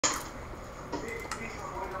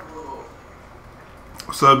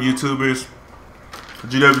What's up, YouTubers?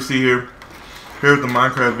 GWC here. Here with the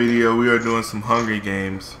Minecraft video. We are doing some Hungry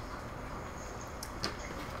Games.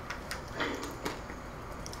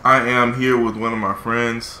 I am here with one of my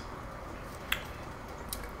friends,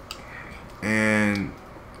 and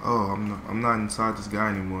I'm not inside this guy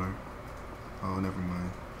anymore. Oh, never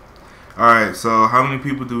mind. All right. So, how many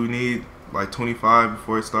people do we need? Like 25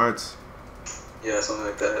 before it starts? Yeah, something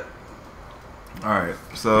like that. Alright,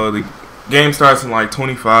 so the game starts in like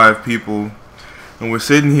 25 people, and we're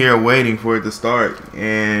sitting here waiting for it to start,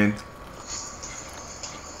 and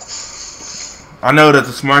I know that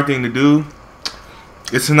the smart thing to do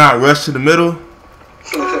is to not rush to the middle,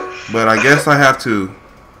 but I guess I have to.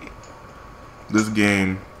 This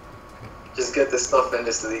game. Just get this stuff and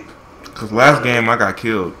just leave. Because last game I got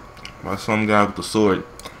killed by some guy with a sword,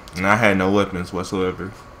 and I had no weapons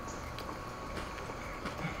whatsoever.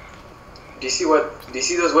 Do you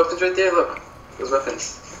see those weapons right there? Look, those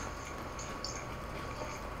weapons.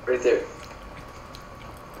 Right there.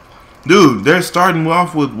 Dude, they're starting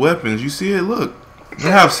off with weapons. You see it? Look. They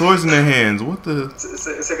have swords in their hands. What the? It's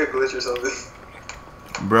like a glitch or something.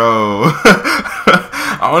 Bro.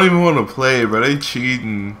 I don't even want to play, bro. They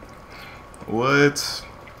cheating. What?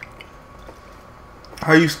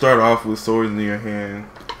 How you start off with swords in your hand?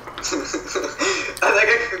 I think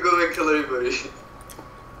I could go and kill everybody.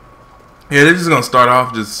 Yeah, they're just gonna start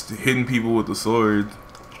off just hitting people with the sword.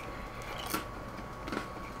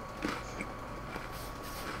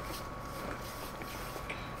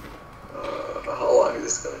 How long is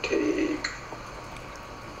this gonna take?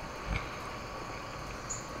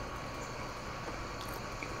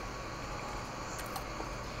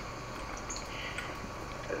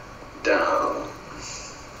 Down.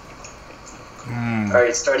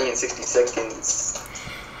 Alright, starting in 60 seconds.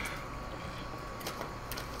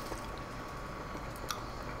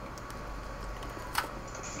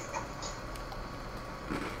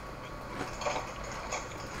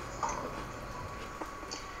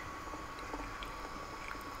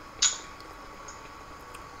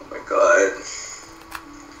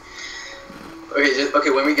 Okay,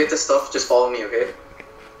 when we get this stuff, just follow me, okay?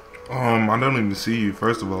 I don't even see you,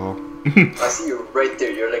 first of all. I see you right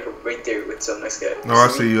there. You're like right there with some next guy. No, I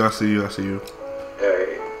see you. Alright.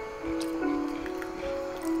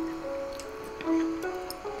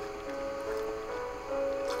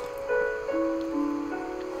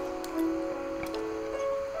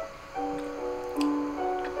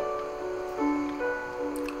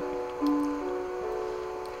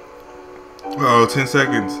 Oh, 10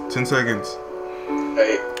 seconds. 10 seconds.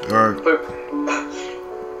 Alright. Alright.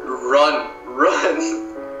 Run.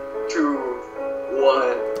 2, 1.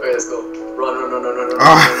 Okay, let's go. Run.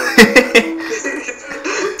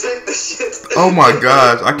 Take the shit. Oh my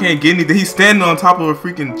gosh, I can't get anything. He's standing on top of a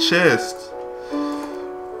freaking chest.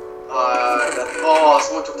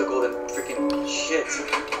 Someone took the golden freaking shit.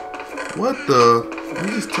 What the? Did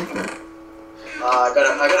you just take that? I got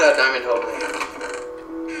a diamond helmet.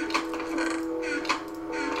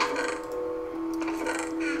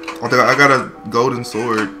 I got a golden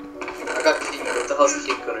sword. I got cake. What the hell's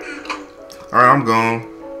cake gonna do? Alright, I'm gone.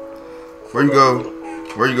 Where you go?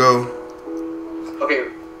 Okay,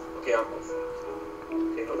 I'm off.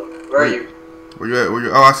 Okay, hold on. Where are you? Where you at?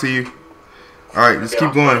 Oh, I see you. Alright, just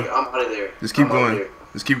keep going. I'm out of there. Just keep going.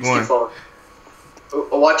 Just keep going. Oh,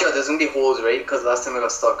 watch out, there's gonna be holes, right? Because last time I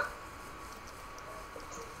got stuck.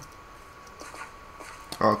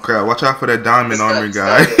 Oh crap, watch out for that diamond armor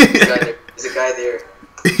guy. There's a guy there.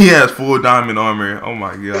 He has full diamond armor. Oh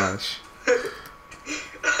my gosh.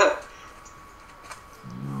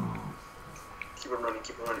 Keep on running.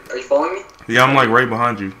 Are you following me? Yeah, I'm like right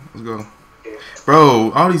behind you. Let's go. Okay.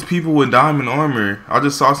 Bro, all these people with diamond armor. I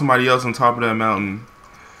just saw somebody else on top of that mountain.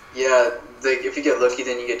 Yeah, if you get lucky,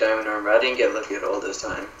 then you get diamond armor. I didn't get lucky at all this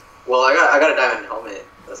time. Well, I got a diamond helmet.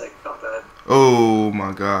 That's like not bad. Oh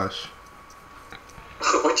my gosh.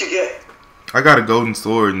 What'd you get? I got a golden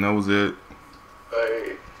sword and that was it.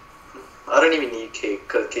 I don't even need cake,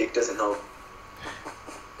 because cake doesn't help.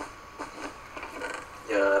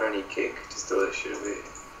 Yeah, I don't need cake. Just throw that shit away.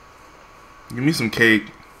 Give me some cake.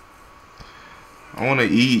 I want to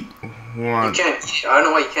eat. You can't eat. I don't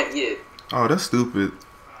know why you can't eat it. Oh, that's stupid.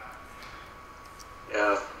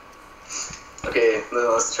 Yeah. Okay,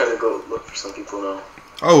 let's try to go look for some people now.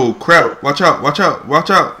 Oh, crap. Watch out.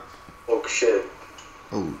 Oh, shit.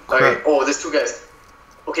 Oh, crap. Okay. Oh, there's two guys.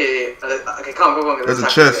 Okay, come. There's a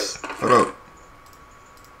chest. Hold up.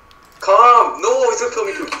 Come! No, he's gonna kill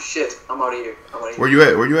me too. Shit, I'm out of here. Where you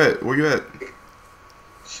at?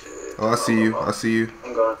 Shit. Oh, I see you.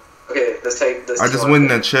 I'm gone. Okay, let's I just went in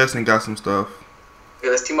that chest and got some stuff. Okay,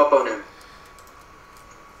 let's team up on him.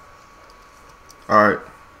 All right.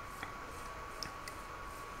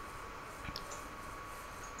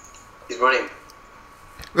 He's running.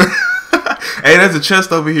 Hey, there's a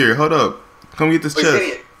chest over here. Hold up. Come get this Oh, chest. he's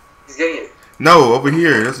getting it. He's getting it. No, over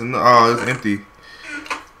here. Oh, it's empty.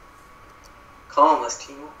 Calm, let's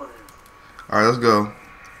team up on him. All right, let's go.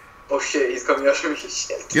 Oh shit, he's coming after me.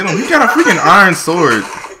 Shit. Get him. He got a freaking iron sword.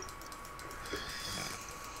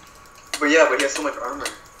 But yeah, but he has so much armor.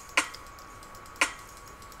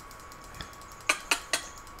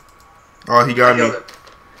 Oh, he got me.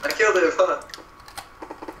 I killed him, huh?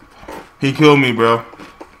 He killed me, bro.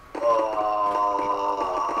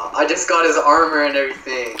 I just got his armor and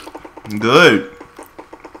everything. Good.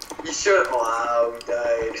 You should. Wow, he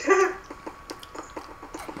died.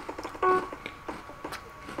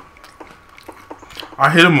 I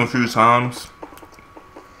hit him a few times.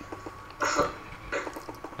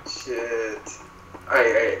 Shit.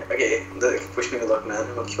 Alright, okay. Wish me good luck, man.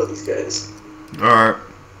 I'm gonna kill these guys. Alright.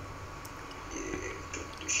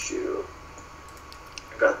 Yeah, shoot.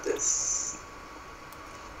 I got this.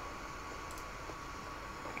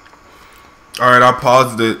 Alright, I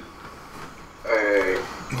paused it Alright.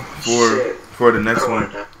 for the next one.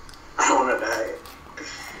 I don't wanna die.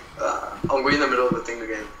 I'm going in the middle of the thing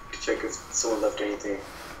again to check if someone left anything.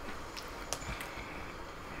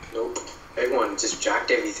 Nope. Everyone just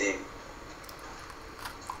jacked everything.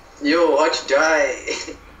 Yo, how'd you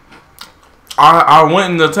die? I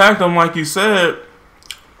went and attacked him like you said.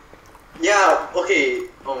 Yeah, okay.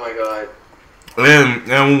 Oh my god. And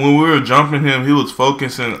when we were jumping him, he was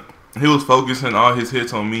focusing all his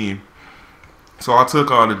hits on me. So I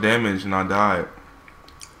took all the damage and I died.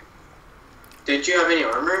 Did you have any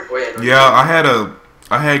armor? Wait, no, Yeah,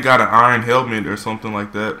 I had got an iron helmet or something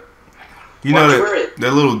like that. You know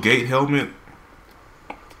that little gate helmet?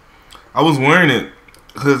 I was wearing it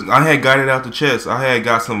because I had got it out the chest. I had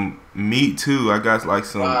got some meat too. I got like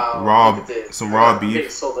some raw beef. I'm getting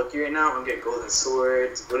so lucky right now. I'm getting golden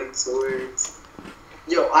swords, wooden swords.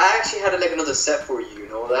 Yo, I actually had like another set for you. You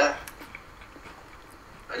know that?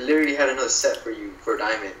 I literally had another set for you for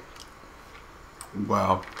diamond.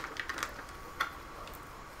 Wow.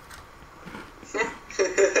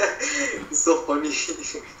 It's so funny.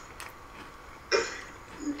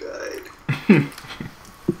 You died.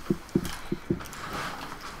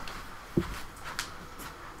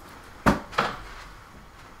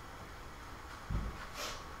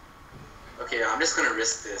 Okay, I'm just gonna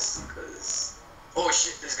risk this, cause... Oh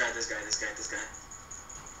shit, this guy. I'm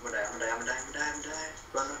gonna die.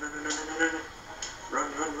 Run.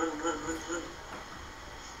 Run.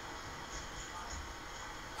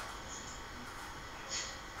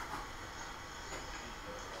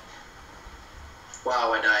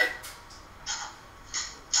 Wow, I died.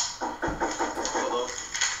 Hello?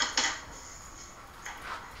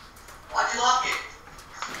 Why'd you lock it?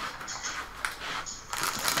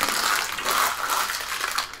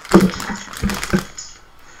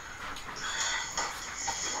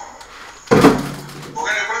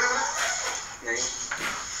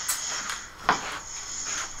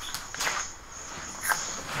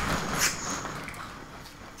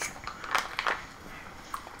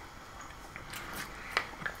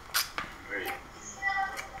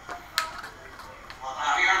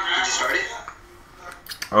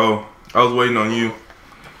 Oh, I was waiting on you.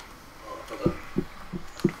 Hold up.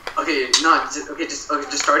 Okay, no, just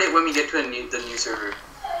start it when we get to the new server,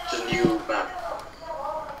 the new map.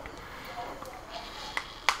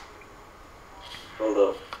 Hold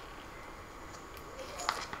up.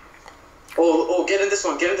 Oh, get in this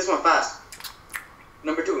one fast.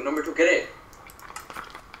 Number two, get it.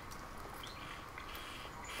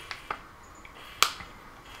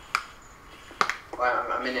 Wow,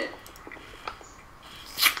 I'm in it.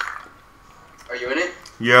 Are you in it?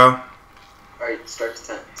 Yeah. Alright, start to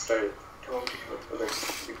 10. Start it. Come on,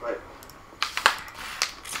 be quiet.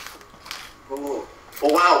 Oh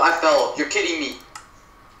wow, I fell. You're kidding me.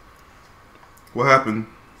 What happened?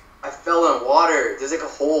 I fell in water. There's like a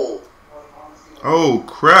hole. Oh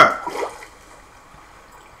crap!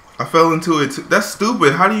 I fell into it. That's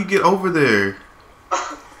stupid. How do you get over there?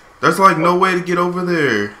 There's like no way to get over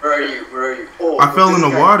there. Where are you? Oh, I fell in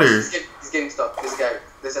the water. He's getting stuck. This guy.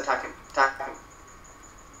 Let's attack him.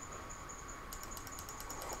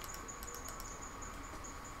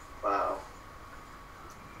 Wow.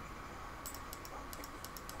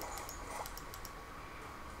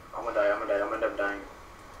 I'm gonna end up dying.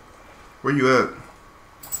 Where you at?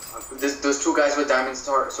 Those two guys with diamond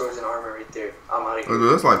swords and armor right there. I'm out of here. Oh,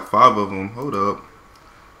 there's like 5 of them. Hold up.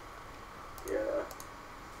 Yeah.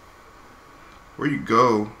 Where you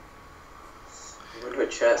go? I went to a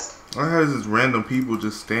chest. I had just random people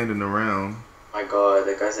just standing around. My God,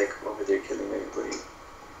 that guy's like over there killing everybody.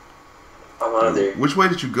 I'm out of there. Which way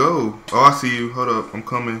did you go? Oh, I see you. Hold up, I'm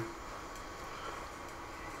coming.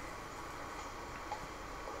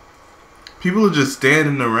 People are just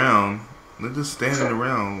standing around. They're just standing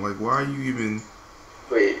around. Like, why are you even...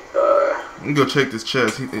 Wait, Let me go check this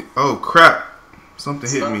chest. Oh, crap. Something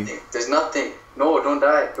hit me. There's nothing. No, don't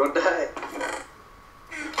die. Don't die.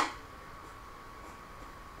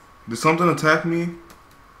 Did something attack me?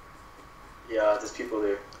 Yeah, there's people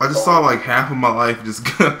there. I just saw like half of my life just...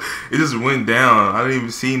 it just went down. I didn't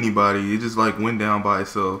even see anybody. It just like went down by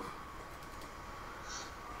itself.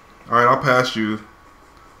 Alright, I'll pass you.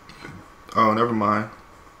 Oh, never mind.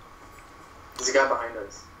 There's a guy behind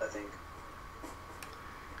us, I think.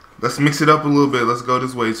 Let's mix it up a little bit. Let's go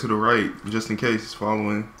this way to the right, just in case he's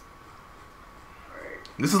following. Alright.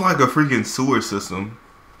 This is like a freaking sewer system.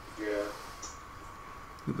 Yeah.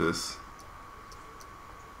 Look at this.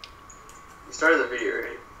 You started the video,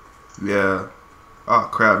 right? Yeah. Oh,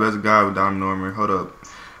 crap. There's a guy with diamond armor. Hold up.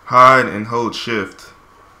 Hide and hold shift.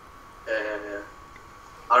 Yeah.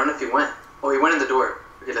 I don't know if he went. Oh, he went in the door.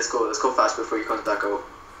 Okay, let's go. Let's go fast before he comes back out.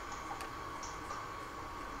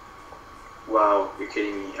 Wow, you're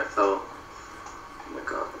kidding me. I fell. Oh my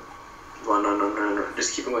God. Run, no.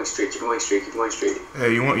 Just keep on going straight. Keep on going straight. Keep on going straight.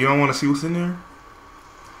 Hey, you don't want to see what's in there?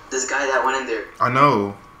 This guy that went in there. I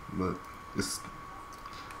know, but it's...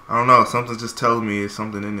 I don't know. Something just tells me it's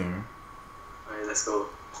something in there. Alright, let's go.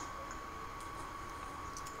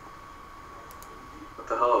 What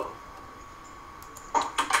the hell?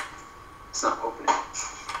 It's not opening.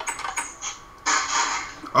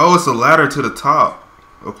 Oh, it's a ladder to the top.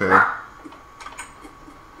 Okay.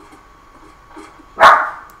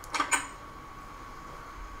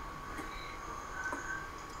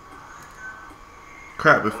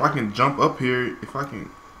 Crap, if I can jump up here, if I can...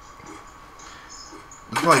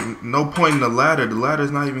 It's like no point in the ladder. The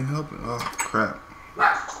ladder's not even helping. Oh, crap.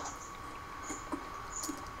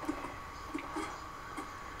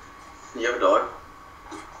 You have a dog?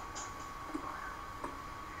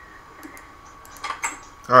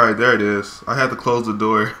 Alright, there it is. I had to close the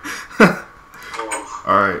door. Oh.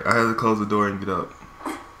 Alright, I had to close the door and get up.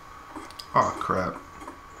 Oh, crap.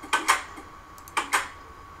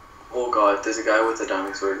 Oh God, there's a guy with a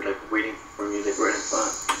diamond sword, like, waiting for me, like, right in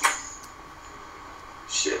front.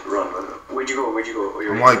 Shit, run. Where'd you go?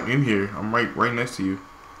 Oh, I'm like in here. I'm right next to you.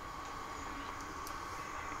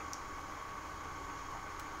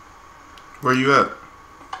 Where you at?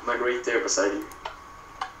 I'm like right there beside you.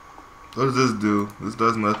 What does this do? This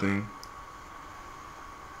does nothing.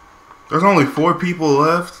 There's only 4 people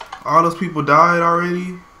left. All those people died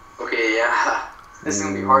already. Okay, yeah. This is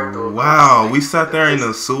gonna be hard though. Wow, we sat there in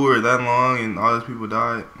the sewer that long and all those people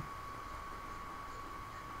died.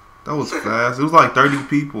 That was fast. It was like 30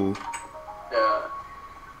 people. Yeah.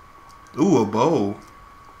 Ooh, a bow.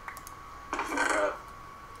 Yeah.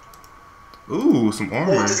 Ooh, some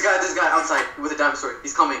armor. Oh, this guy outside with a diamond sword.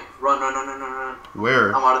 He's coming. Run.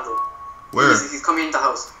 Where? I'm out of there. Where? He's coming in the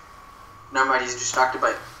house. Never mind, he's distracted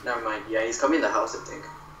by... Never mind, yeah, he's coming in the house, I think.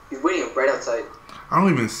 He's waiting right outside. I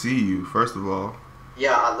don't even see you, first of all.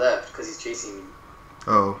 Yeah, I left because he's chasing me.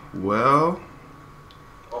 Oh, well...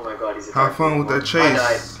 Oh my God, he's attacking Have fun with that chase. I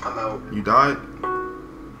died. I'm out. You died?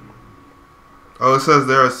 Oh, it says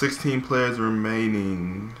there are 16 players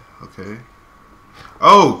remaining. Okay.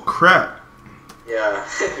 Oh, crap. Yeah.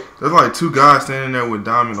 There's like 2 guys standing there with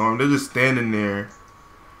diamond armor. They're just standing there.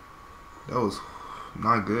 That was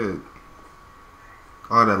not good.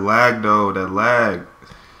 Oh, that lag though. That lag.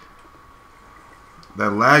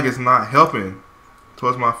 That lag is not helping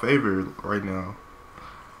towards my favor right now.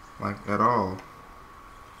 Like, at all.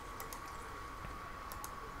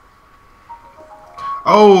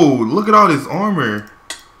 Oh, look at all this armor.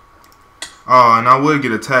 Oh, and I would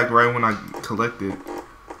get attacked right when I collect it.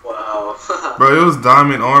 Wow. Bro, it was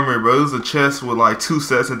diamond armor, bro. It was a chest with like 2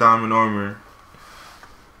 sets of diamond armor.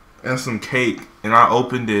 And some cake. And I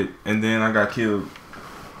opened it, and then I got killed.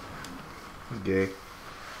 That's gay.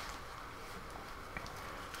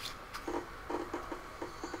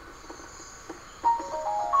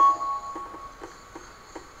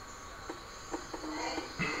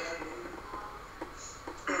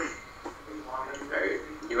 Alright,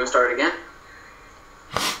 you gonna start again?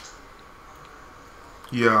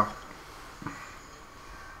 Yeah.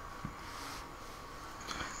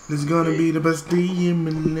 This is gonna be the best day in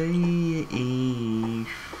my life.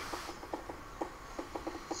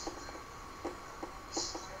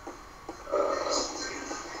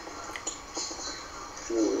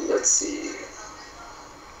 Let's see.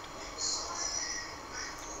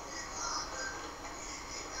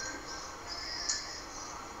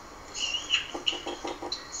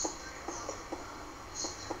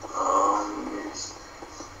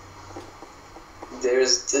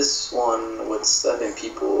 7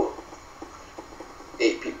 people.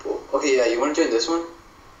 8 people. Okay, yeah, you want to join this one?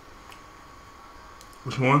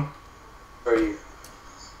 Which one? Or you?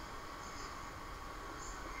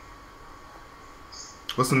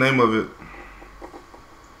 What's the name of it?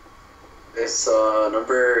 It's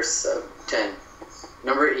number 10.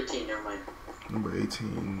 Number 18, never mind. Number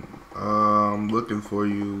 18. I'm looking for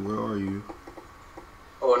you. Where are you?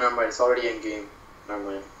 Oh, never mind. It's already in game. Never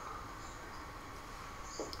mind.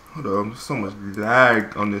 Hold on. There's so much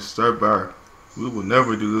lag on this server. We will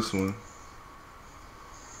never do this one.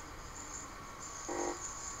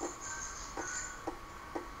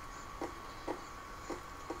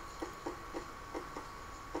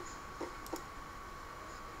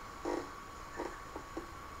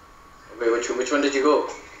 Wait, which one did you go?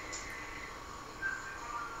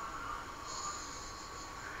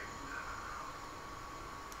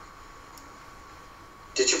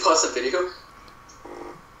 Did you pause the video?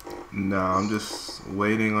 No, I'm just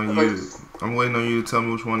waiting on you. I'm waiting on you to tell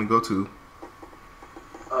me which one to go to.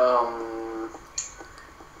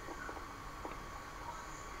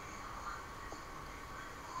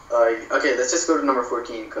 Okay, let's just go to number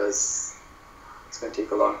 14 because it's going to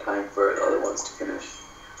take a long time for the other ones to finish.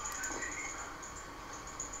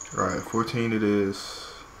 Alright, 14 it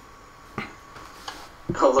is.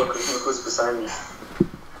 Oh, look who's beside me.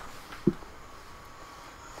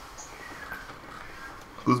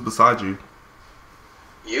 Who's beside you?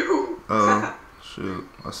 You. Oh, shoot.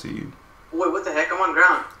 I see you. Wait, what the heck? I'm on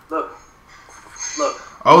ground. Look. Look.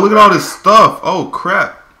 Oh, look at all this stuff. Oh,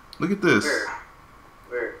 crap. Look at this.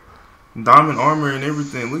 Where? Diamond armor and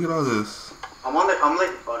everything. Look at all this. I'm like.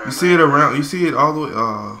 Oh, you see it around. You see it all the way.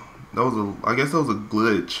 That was a. I guess that was a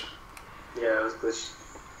glitch. Yeah, it was glitched.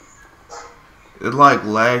 It like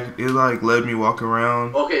lagged. It like let me walk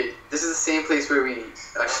around. Okay, this is the same place where we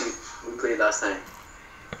played last night.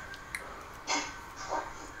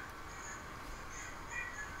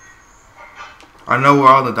 I know where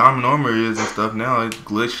all the diamond armor is and stuff now. It's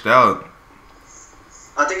glitched out.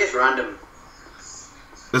 I think it's random.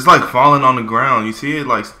 It's like falling on the ground. You see it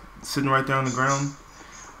like sitting right there on the ground?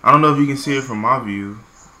 I don't know if you can see it from my view.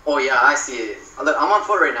 Oh yeah, I see it. I'm on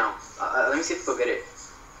foot right now. Let me see if I can get it.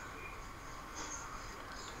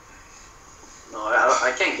 No,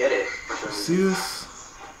 I can't get it. See this?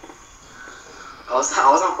 I was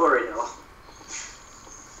on foot right now.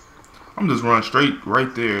 I'm just running straight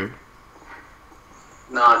right there.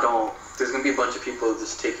 Nah, don't. There's gonna be a bunch of people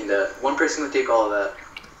just taking that. One person will take all of that.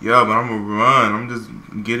 Yeah, but I'm gonna run. I'm just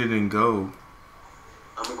get it and go.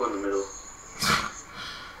 I'm gonna go in the middle.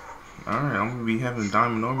 Alright, I'm gonna be having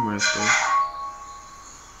diamond armor and stuff.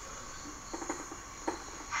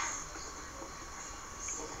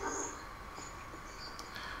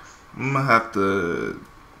 I'm gonna have to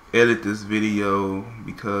edit this video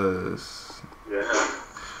because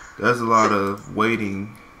there's a lot of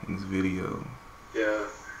waiting in this video. Yeah.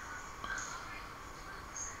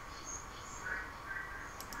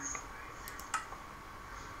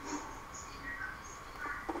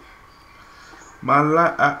 My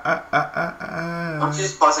life. I'm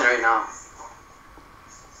just pausing right now.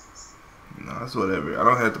 No, that's whatever. I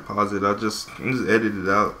don't have to pause it. I just edit it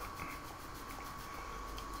out.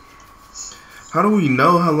 How do we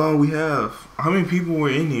know how long we have? How many people were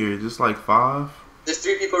in here? Just like 5? There's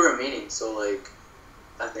 3 people remaining, so like,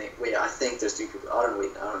 I think there's 3 people. I don't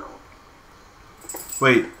know.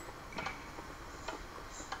 Wait.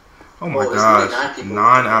 Oh my gosh.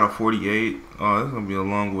 9 out of 48. Oh, that's gonna be a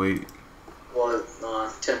long wait. Well,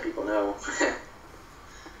 10 people now.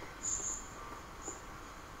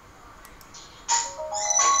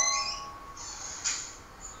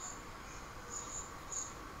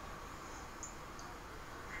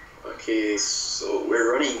 Okay, so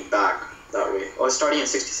we're running back that way. Oh, it's starting in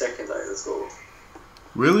 60 seconds. Alright, let's go.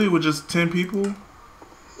 Really? With just 10 people?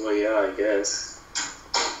 Well, yeah, I guess.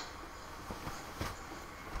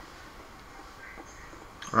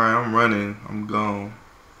 Alright, I'm running. I'm gone.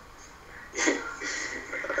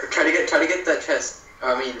 try to get that chest.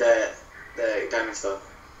 I mean, the diamond stuff.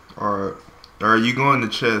 Alright. Alright, you go in the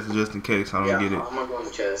chest just in case I don't get it. I'm gonna go in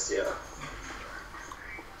the chest, yeah.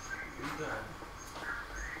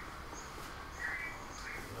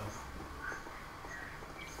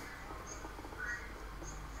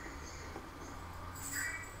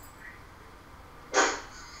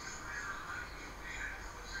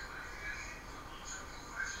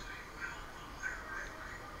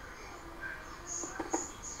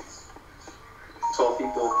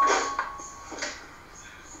 People.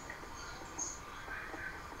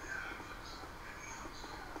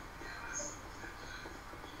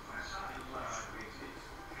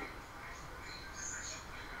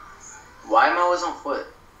 Why am I always was on foot.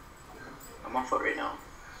 I'm on foot right now.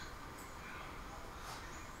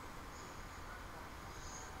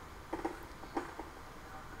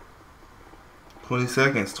 $20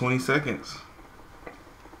 seconds. 20 seconds.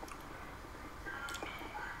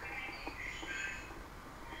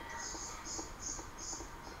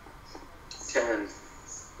 10,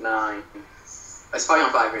 9. It's probably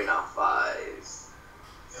on 5 right now. 5.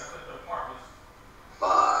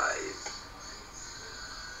 5.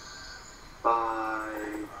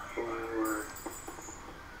 5, 4.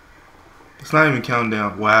 It's not even counting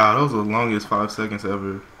down. Wow, that was the longest 5 seconds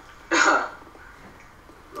ever.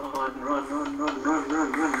 Run.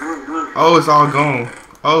 Oh, it's all gone.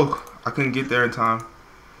 Oh, I couldn't get there in time.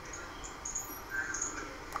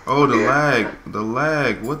 Oh, the lag. The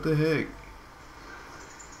lag. What the heck?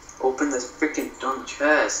 Open this freaking dumb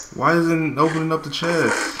chest. Why isn't it opening up the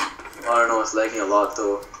chest? I don't know, it's lagging a lot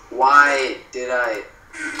though. Why did I?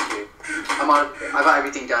 Okay. I'm out. I got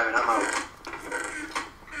everything diamond. I'm out.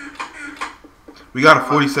 We got a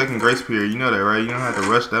 40-second grace period. You know that, right? You don't have to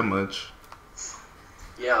rush that much.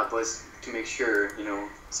 Yeah, but it's to make sure, you know,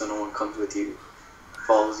 so no one comes with you,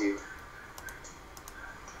 follows you.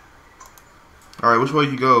 Alright, which way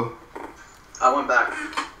you go? I went back.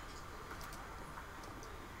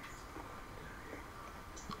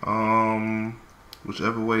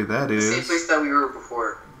 Whichever way that is. The same place that we were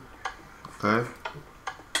before. Okay.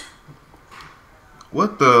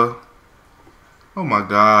 What the? Oh my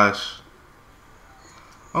gosh.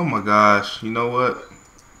 Oh my gosh. You know what?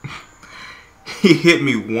 He hit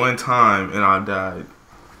me one time and I died.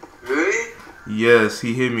 Really? Yes,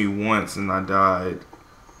 he hit me once and I died.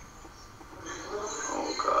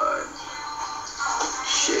 Oh god.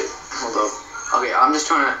 Shit. Hold up. Okay, I'm just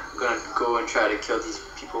gonna go and try to kill these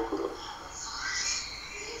people. Hold up.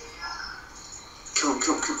 Kill him.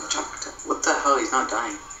 Chop. What the hell? He's not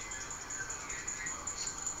dying.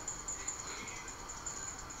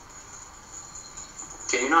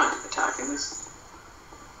 Can you not attack in this?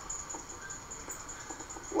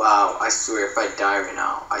 Wow, I swear if I die right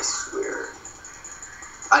now, I swear.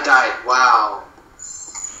 I died, wow.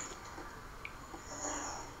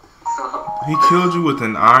 He killed you with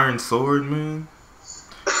an iron sword, man.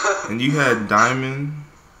 And you had diamond.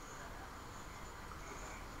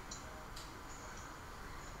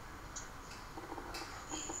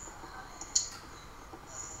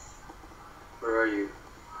 Where are you?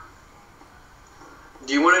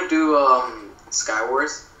 Do you want to do Sky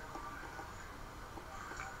Wars?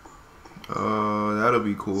 That'll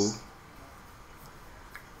be cool.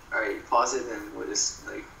 Alright, pause it and we'll just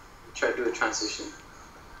like try to do a transition.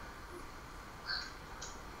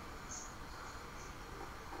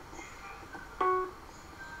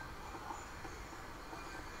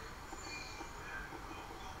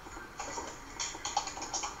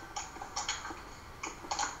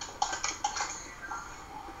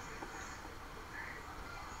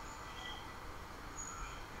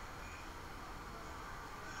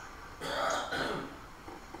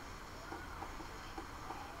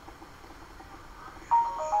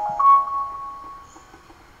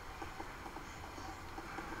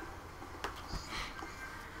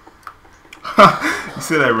 You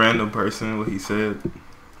see that random person, what he said?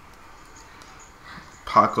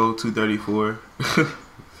 Paco 234.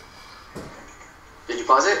 Did you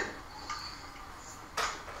pause it?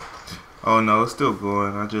 Oh no, it's still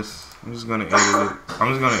going. I'm just gonna edit it. I'm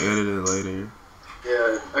just gonna edit it later.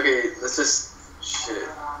 Yeah, okay, let's just shit.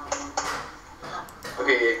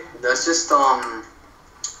 Okay, let's just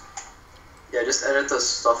yeah, just edit the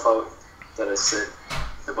stuff out that I said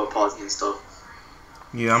about pausing and stuff.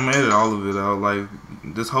 Yeah, I'm gonna edit all of it out. Like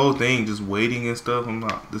this whole thing, just waiting and stuff.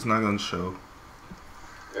 It's not gonna show.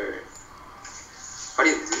 Alright. How do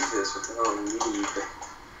you leave this? What the hell do you leave it?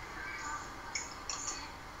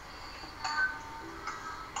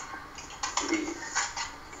 Leave.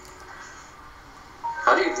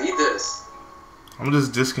 How do you leave this? I'm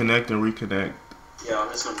just disconnect and reconnect. Yeah, I'm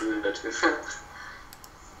just gonna do that too.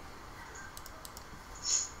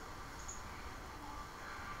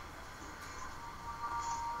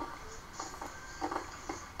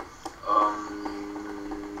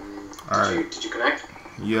 Alright. Did you connect?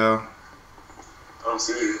 Yeah. I don't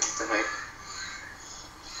see you. What the heck?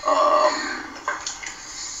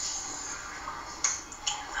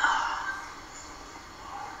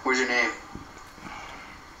 Where's your name?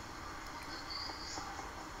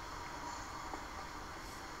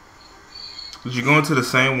 Did you go into the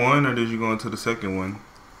same one or did you go into the second one?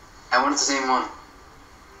 I went to the same one.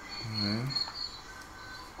 Okay.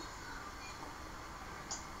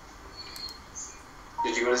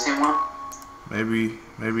 Did you go to the same one?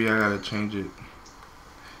 Maybe I gotta change it.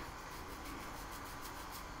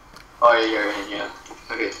 Oh yeah, yeah.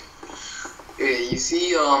 Okay. Okay, you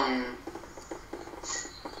see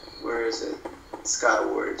where is it?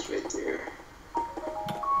 Skyward's right there.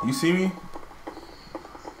 You see me?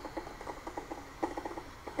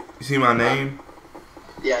 You see my name?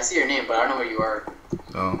 Yeah, I see your name, but I don't know where you are.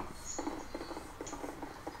 Oh.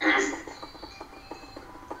 Where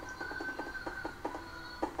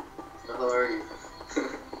the hell are you?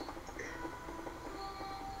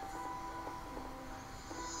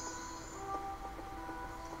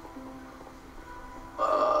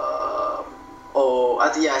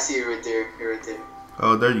 Yeah, I see you right there. You're right there.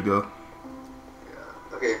 Oh, there you go.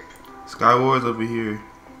 Yeah. Okay. Skyward's over here.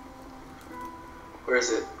 Where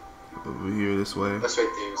is it? Over here, this way. That's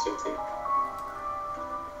right there. That's right there.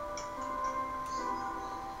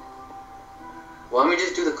 Why don't we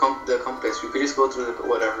just do the compass? We could just go through the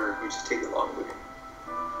whatever. We just take the long way.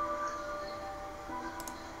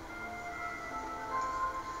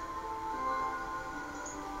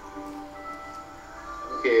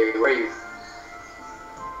 Okay, where are you?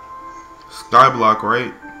 Skyblock,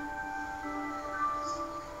 right?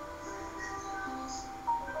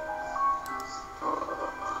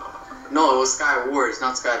 No, it was Sky Wars,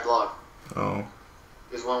 not Skyblock. Oh.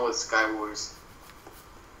 There's one with Sky Wars.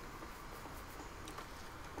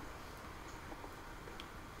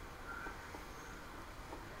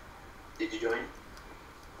 Did you join?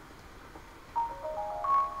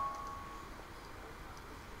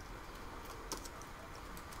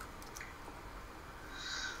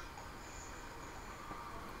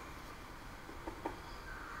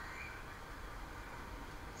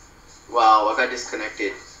 Wow, I got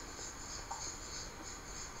disconnected.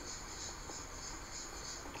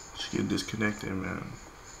 Just get disconnected, man.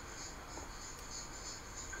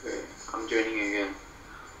 Okay, I'm joining again.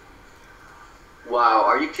 Wow,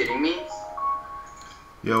 are you kidding me?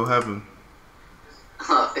 Yo, what happened?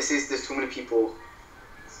 It says there's too many people.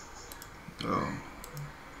 Oh.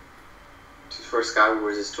 For Sky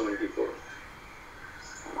Wars, there's too many people.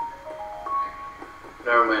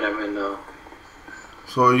 Never mind, I'm in now.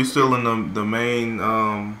 So are you still in the main?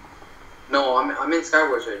 No, I'm in Sky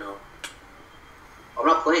Wars right now. I'm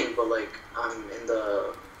not playing, but like I'm in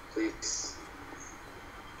the place.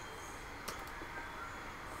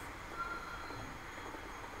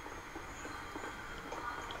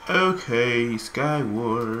 Okay, Sky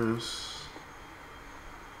Wars.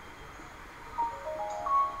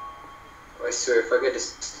 I swear, if I get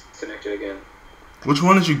disconnected again. Which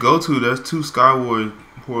one did you go to? There's 2 Sky Wars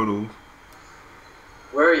portals.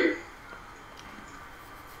 Where are you?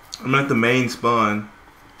 I'm at the main spawn.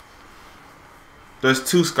 There's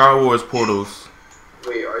 2 Sky Wars portals.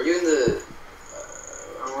 Wait, are you in the?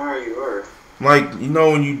 Where are you? Where? Like, you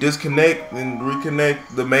know when you disconnect and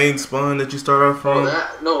reconnect the main spawn that you start off from? Oh,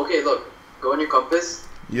 that? No, okay, look. Go on your compass.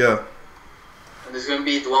 Yeah. And there's gonna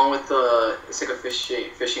be the one with the, it's like a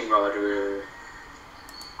fishing rod or...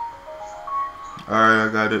 Alright,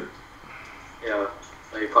 I got it. Yeah,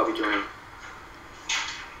 you probably joined.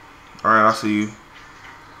 Alright, I see you.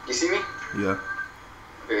 You see me? Yeah.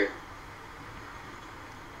 Okay.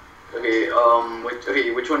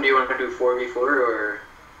 Okay, which one do you want to do, 4v4 or?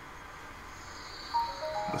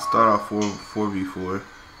 Let's start off 4v4.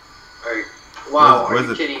 Alright. Wow, are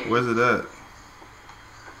you it, kidding me? Where's it at?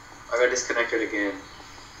 I got disconnected again.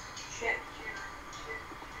 Shit.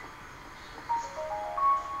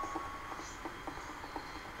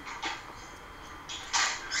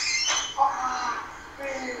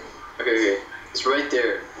 Okay. It's right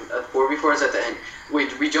there. 4v4 is at the end.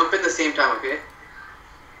 Wait, we jump in the same time, okay?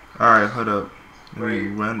 Alright, hold up. Let Where me are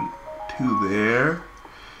you? run to there.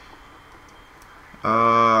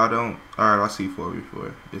 I don't... Alright, I see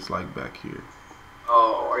 4v4. It's like back here.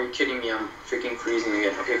 Oh, are you kidding me? I'm freaking freezing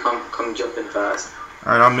again. Okay, come jump in fast.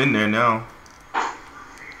 Alright, I'm in there now.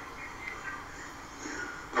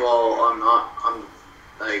 Well, I'm not. I'm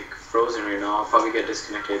like frozen right now. I'll probably get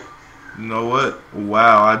disconnected. You know what?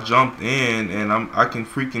 Wow, I jumped in and I can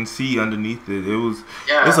freaking see underneath it.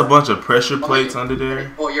 It's a bunch of pressure plates under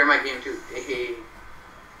there. Oh, you're in my game too. Hey.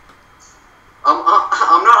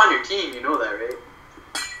 I'm not on your team. You know that, right?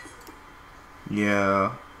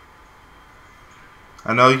 Yeah.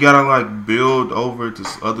 I know you gotta like build over to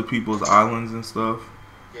other people's islands and stuff.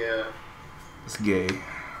 Yeah. It's gay.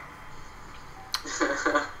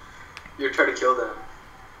 You're trying to kill them.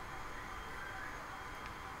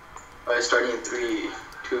 Alright, starting in 3,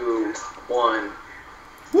 2, 1.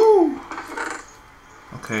 Woo!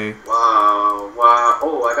 Okay. Wow.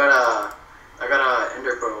 Oh, I got a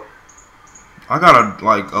Ender Pearl. I got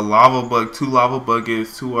a lava bucket, 2 lava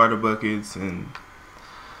buckets, 2 water buckets, and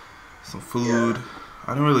some food. Yeah.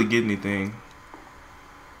 I didn't really get anything.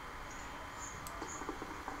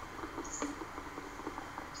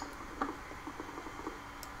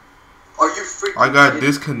 you freaking I got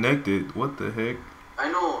disconnected. What the heck?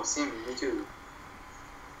 I know, same, me too.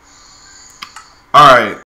 Alright.